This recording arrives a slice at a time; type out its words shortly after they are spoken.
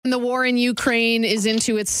The war in Ukraine is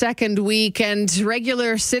into its second week, and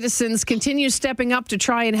regular citizens continue stepping up to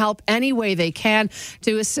try and help any way they can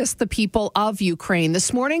to assist the people of Ukraine.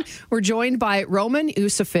 This morning, we're joined by Roman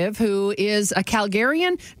Yusufov, who is a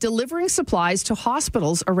Calgarian delivering supplies to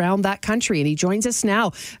hospitals around that country, and he joins us now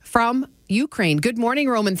from Ukraine. Good morning,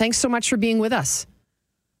 Roman. Thanks so much for being with us.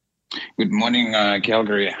 Good morning,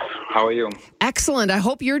 Calgary. How are you? Excellent. I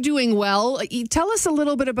hope you're doing well. Tell us a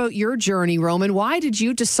little bit about your journey, Roman. Why did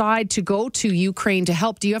you decide to go to Ukraine to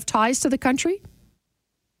help? Do you have ties to the country?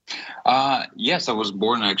 Yes, I was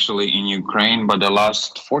born actually in Ukraine, but the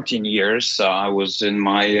last 14 years I was in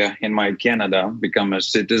my Canada, become a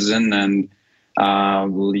citizen, and a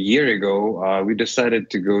year ago we decided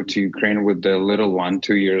to go to Ukraine with the little one,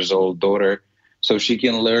 2 years old daughter, so she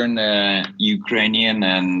can learn Ukrainian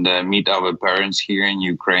and meet our parents here in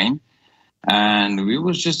Ukraine. And we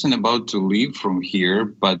was just about to leave from here,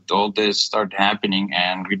 but all this started happening,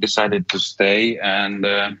 and we decided to stay and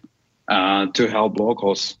to help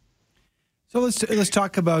locals. So let's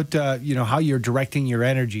talk about how you're directing your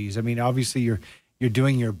energies. I mean, obviously you're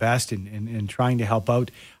doing your best in trying to help out.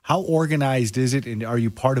 How organized is it, and are you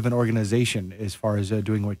part of an organization as far as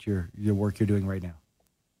doing what your work you're doing right now?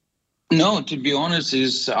 No, to be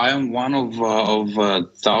honest, I am one of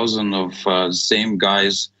thousands of same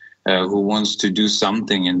guys who wants to do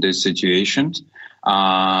something in this situation.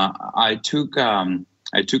 I took on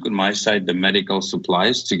my side the medical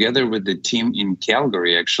supplies together with the team in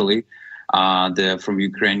Calgary, actually, from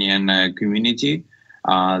Ukrainian community.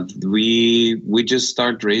 We just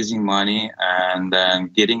start raising money and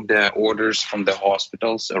getting the orders from the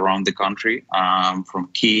hospitals around the country, from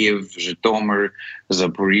Kiev, Zhytomyr,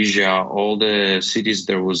 Zaporizhia, all the cities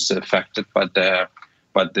that was affected by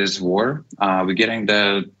this war. We're getting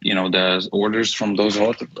the orders from those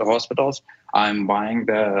hospitals. I'm buying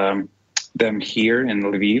them here in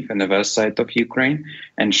Lviv, in the west side of Ukraine,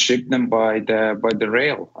 and ship them by the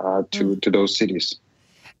rail to those cities.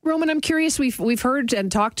 Roman, I'm curious, we've heard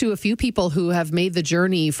and talked to a few people who have made the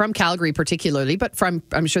journey from Calgary particularly, but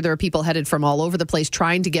I'm sure there are people headed from all over the place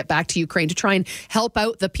trying to get back to Ukraine to try and help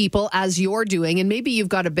out the people as you're doing. And maybe you've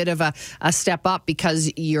got a bit of a step up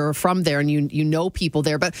because you're from there and you know people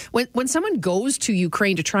there. But when someone goes to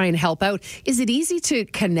Ukraine to try and help out, is it easy to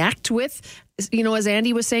connect with, as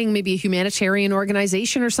Andy was saying, maybe a humanitarian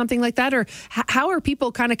organization or something like that? Or how are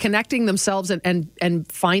people kind of connecting themselves and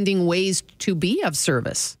finding ways to be of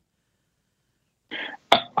service?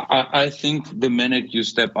 I think the minute you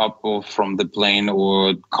step up from the plane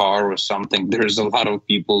or car or something, there's a lot of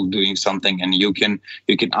people doing something, and you can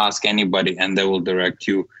ask anybody and they will direct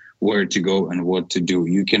you where to go and what to do.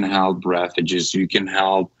 You can help refugees. You can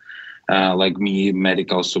help, like me,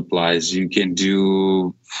 medical supplies. You can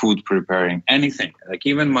do food preparing, anything. Like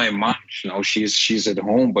even my mom, she's at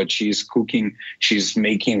home, but she's cooking. She's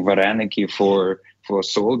making vareniki for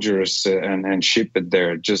soldiers and ship it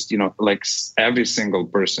there. Just like every single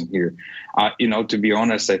person here. To be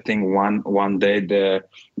honest, I think one day the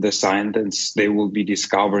scientists, they will be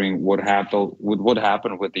discovering what happened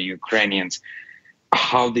with the Ukrainians,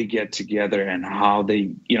 how they get together and how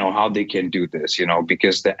they can do this.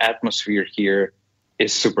 Because the atmosphere here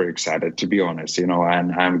is super excited, to be honest. And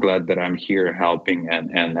I'm glad that I'm here helping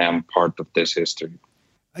and I'm part of this history.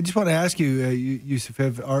 I just want to ask you,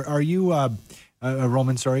 Yusufov, are you?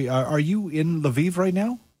 Roman, sorry. Are you in Lviv right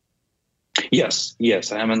now? Yes,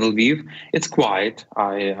 I am in Lviv. It's quiet.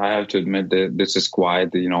 I have to admit that this is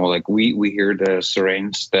quiet. We hear the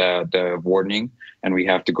sirens, the warning, and we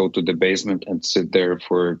have to go to the basement and sit there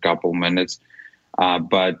for a couple minutes.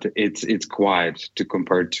 But it's quiet to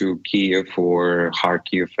compare to Kiev or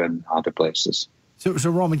Kharkiv and other places. So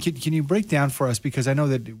Roman, can you break down for us, because I know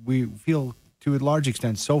that we feel to a large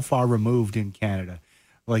extent so far removed in Canada.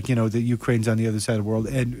 Like, the Ukraine's on the other side of the world,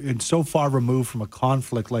 and so far removed from a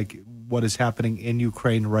conflict like what is happening in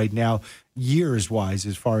Ukraine right now, years-wise,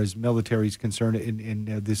 as far as military is concerned,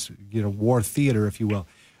 in this war theater, if you will.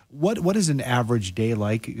 What is an average day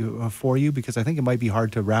like for you? Because I think it might be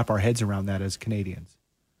hard to wrap our heads around that as Canadians.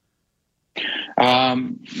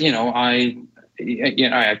 I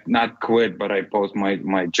have not quit, but I post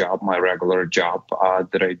my job, my regular job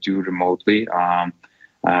that I do remotely.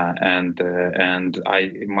 My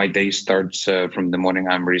day starts from the morning.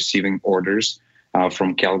 I'm receiving orders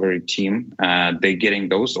from Calgary team. They're getting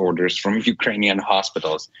those orders from Ukrainian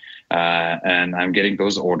hospitals, and I'm getting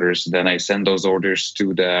those orders. Then I send those orders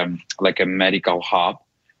to a medical hub,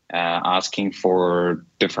 asking for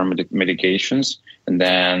different medications. And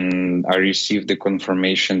then I receive the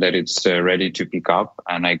confirmation that it's ready to pick up.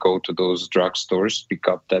 And I go to those drugstores, pick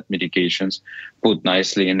up that medications, put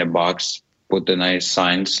nicely in a box, put the nice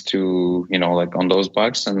signs to, like on those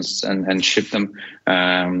bugs and ship them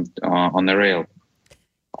on the rail.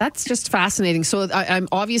 That's just fascinating. So I'm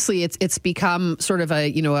obviously it's become sort of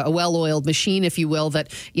a well-oiled machine, if you will,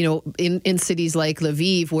 that in cities like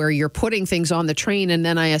Lviv, where you're putting things on the train, and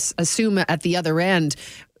then I assume at the other end,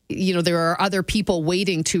 there are other people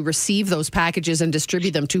waiting to receive those packages and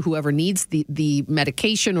distribute them to whoever needs the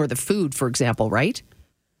medication or the food, for example, right?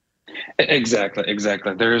 Exactly.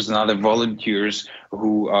 There's another volunteers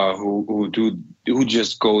who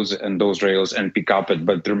just goes in those rails and pick up it.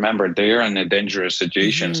 But remember, they are in a dangerous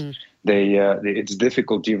situations. Mm-hmm. It's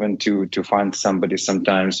difficult even to find somebody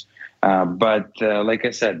sometimes. But like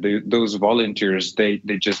I said, those volunteers, they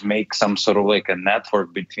just make some sort of like a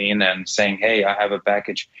network between and saying, hey, I have a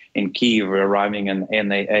package in Kyiv arriving in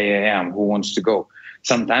 8 a.m. Who wants to go?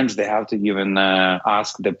 Sometimes they have to even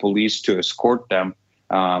ask the police to escort them.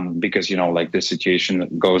 Because, the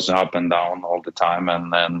situation goes up and down all the time,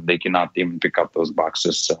 and then they cannot even pick up those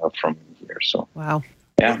boxes from here. So, wow.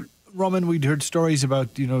 Yeah. Roman, we'd heard stories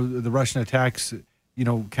about, the Russian attacks,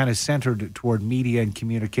 kind of centered toward media and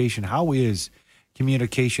communication. How is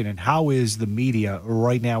communication and how is the media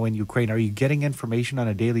right now in Ukraine? Are you getting information on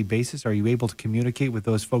a daily basis? Are you able to communicate with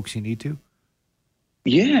those folks you need to?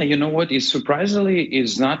 Yeah, you know what? It's surprisingly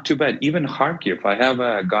is not too bad. Even Kharkiv, I have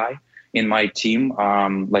a guy in my team,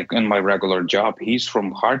 like in my regular job, he's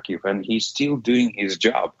from Kharkiv and he's still doing his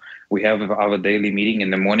job. We have our daily meeting in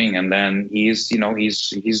the morning, and then he's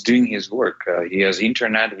doing his work. He has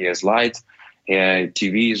internet, he has lights,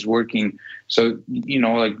 TV is working. So,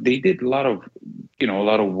 they did a lot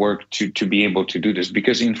of work to be able to do this,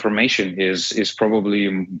 because information is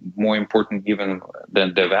probably more important even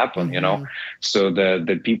than the weapon, Mm-hmm. So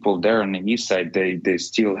the people there on the east side, they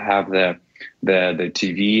still have the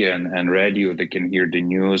TV and radio. They can hear the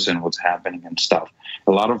news and what's happening and stuff.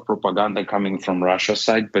 A lot of propaganda coming from Russia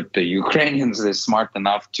side, but the Ukrainians are smart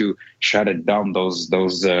enough to shut it down.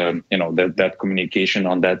 That communication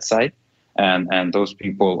on that side, and those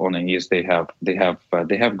people on the east, they have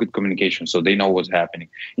good communication, so they know what's happening.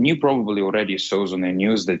 And you probably already saw on the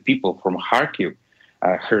news that people from Kharkiv,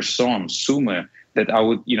 Kherson, Sumy, that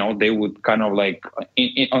they would kind of like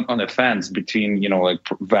on the fence between,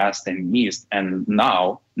 West and East. And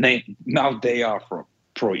now they are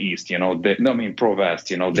pro-East, pro-West,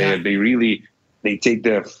 they take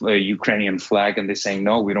the Ukrainian flag and they're saying,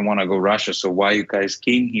 no, we don't want to go Russia. So why you guys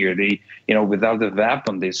came here? They, without the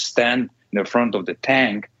weapon, they stand in the front of the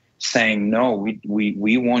tank saying, no,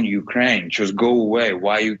 we want Ukraine. Just go away.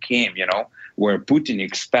 Why you came, where Putin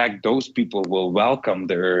expect those people will welcome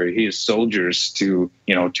his soldiers to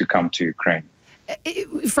come to Ukraine.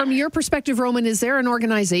 From your perspective, Roman, is there an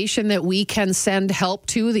organization that we can send help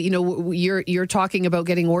to? That you're talking about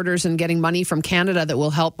getting orders and getting money from Canada that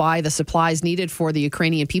will help buy the supplies needed for the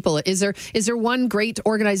Ukrainian people. Is there one great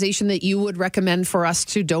organization that you would recommend for us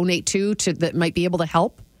to donate to that might be able to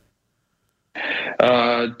help?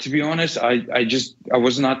 To be honest, I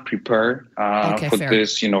was not prepared for fair.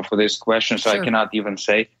 this, for this question, so Sure. I cannot even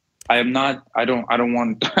say. I don't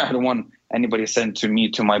want anybody sent to me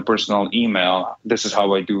to my personal email. This is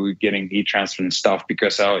how I do getting e-transfer and stuff,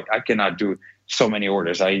 because I cannot do so many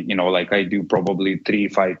orders. I do probably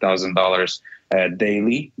 $3,000-$5,000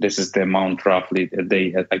 daily. This is the amount roughly a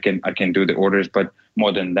day I can do the orders, but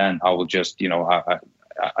more than that, I will just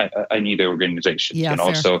I need the organization,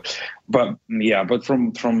 fair. So, but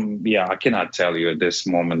from I cannot tell you at this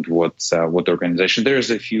moment what organization.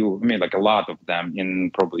 There's a few, like a lot of them.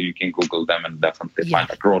 Probably you can Google them and definitely find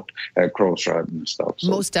Crossroad and stuff.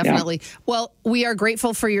 So, most definitely. Yeah. Well, we are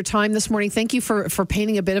grateful for your time this morning. Thank you for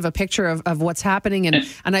painting a bit of a picture of what's happening,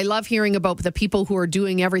 and I love hearing about the people who are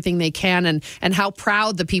doing everything they can and how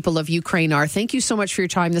proud the people of Ukraine are. Thank you so much for your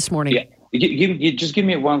time this morning. Yeah. Just give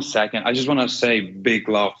me 1 second. I just want to say big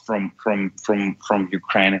love from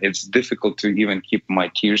Ukraine. It's difficult to even keep my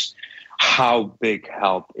tears. How big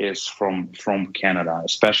help is from Canada,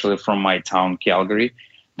 especially from my town, Calgary.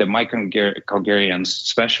 My Calgarians,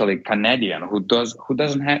 especially Canadian, who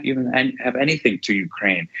doesn't have anything to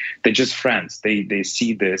Ukraine. They're just friends. They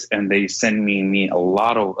see this and they send me a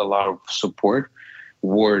lot of support,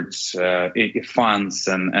 words, funds,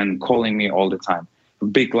 and calling me all the time.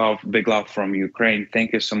 Big love from Ukraine.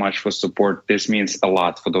 Thank you so much for support. This means a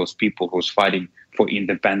lot for those people who's fighting for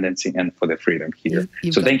independence and for the freedom here.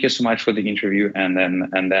 Thank you so much for the interview, and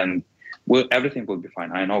then everything will be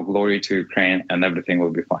fine. I know, glory to Ukraine, and everything will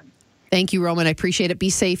be fine. Thank you, Roman. I appreciate it. Be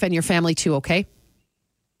safe, and your family too, okay?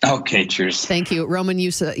 Okay, cheers. Thank you. Roman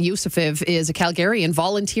Yusufiv is a Calgarian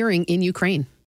volunteering in Ukraine.